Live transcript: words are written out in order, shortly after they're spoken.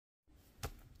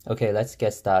Okay, let's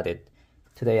get started.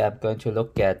 Today I'm going to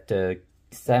look at the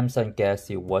Samsung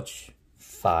Galaxy Watch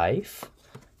 5.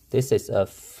 This is a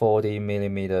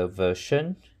 40mm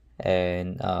version,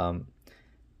 and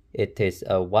it is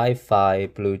a Wi-Fi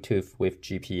Bluetooth with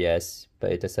GPS,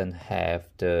 but it doesn't have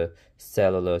the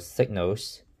cellular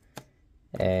signals.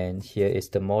 And here is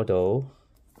the model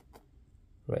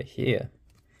right here.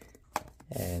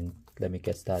 And let me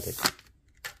get started.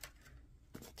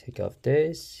 Take off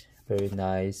this very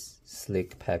nice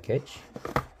sleek package.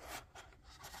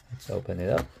 Let's open it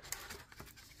up.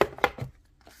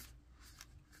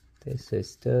 This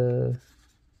is the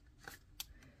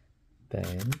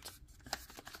band.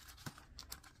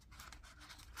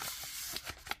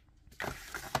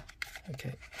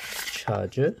 Okay,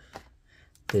 charger.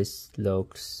 This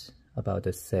looks about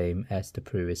the same as the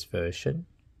previous version.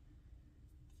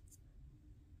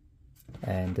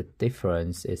 And the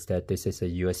difference is that this is a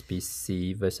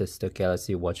USB-C versus the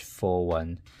Galaxy Watch 4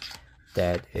 one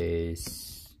that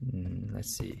is,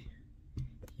 let's see,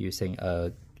 using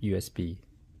a USB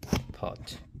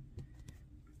port.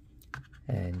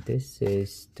 And this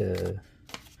is the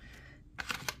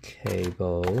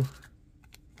cable.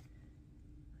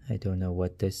 I don't know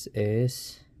what this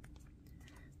is.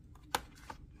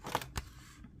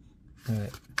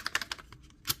 Alright.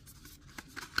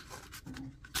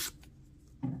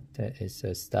 That is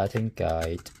a starting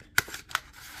guide.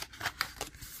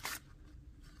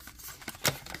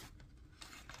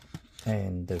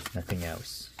 And there's nothing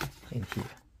else in here.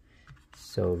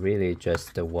 So really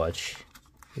just the watch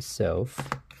itself.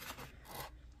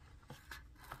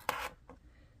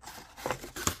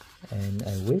 And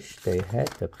I wish they had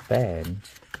the band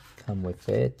come with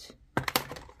it.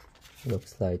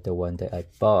 Looks like the one that I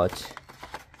bought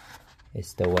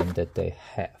is the one that they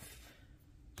have.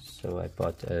 So I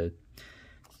bought a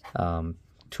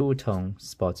two-tone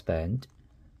sports band.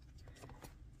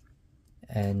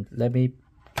 And let me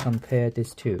compare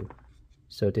these two.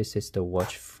 So this is the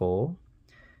Watch 4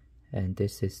 and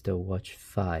this is the Watch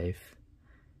 5.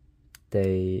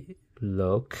 They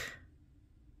look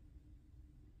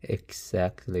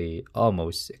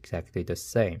almost exactly the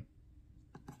same.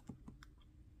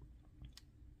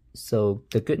 So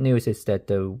the good news is that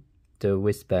the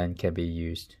wristband can be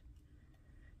used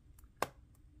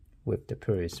with the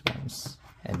previous ones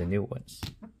and the new ones.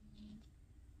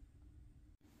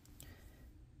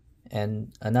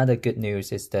 And another good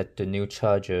news is that the new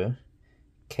charger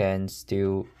can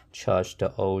still charge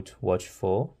the old Watch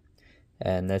 4.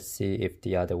 And let's see if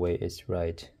the other way is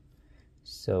right.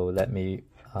 So let me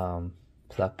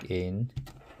plug in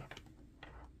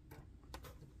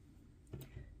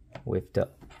with the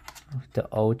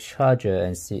old charger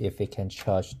and see if it can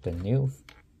charge the new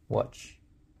watch.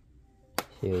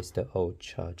 Here is the old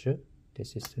charger.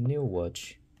 This is the new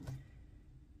watch.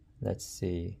 Let's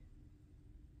see.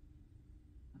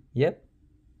 Yep,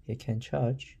 it can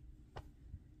charge.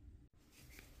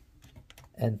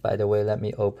 And by the way, let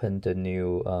me open the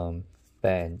new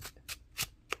band.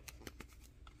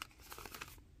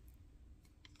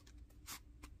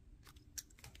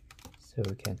 So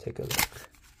we can take a look.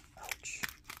 Ouch.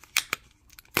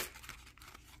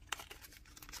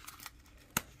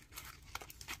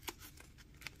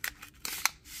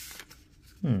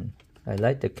 I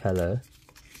like the color.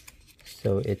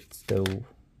 So it's the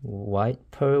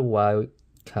pearl white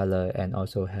color and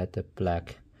also had the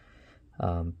black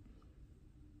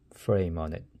frame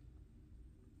on it.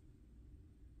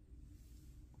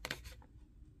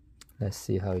 Let's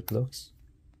see how it looks.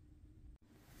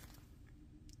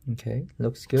 Okay,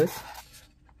 looks good.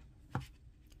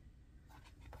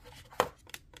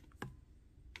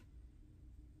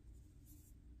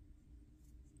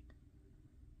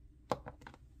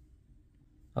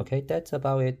 Okay, that's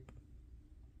about it.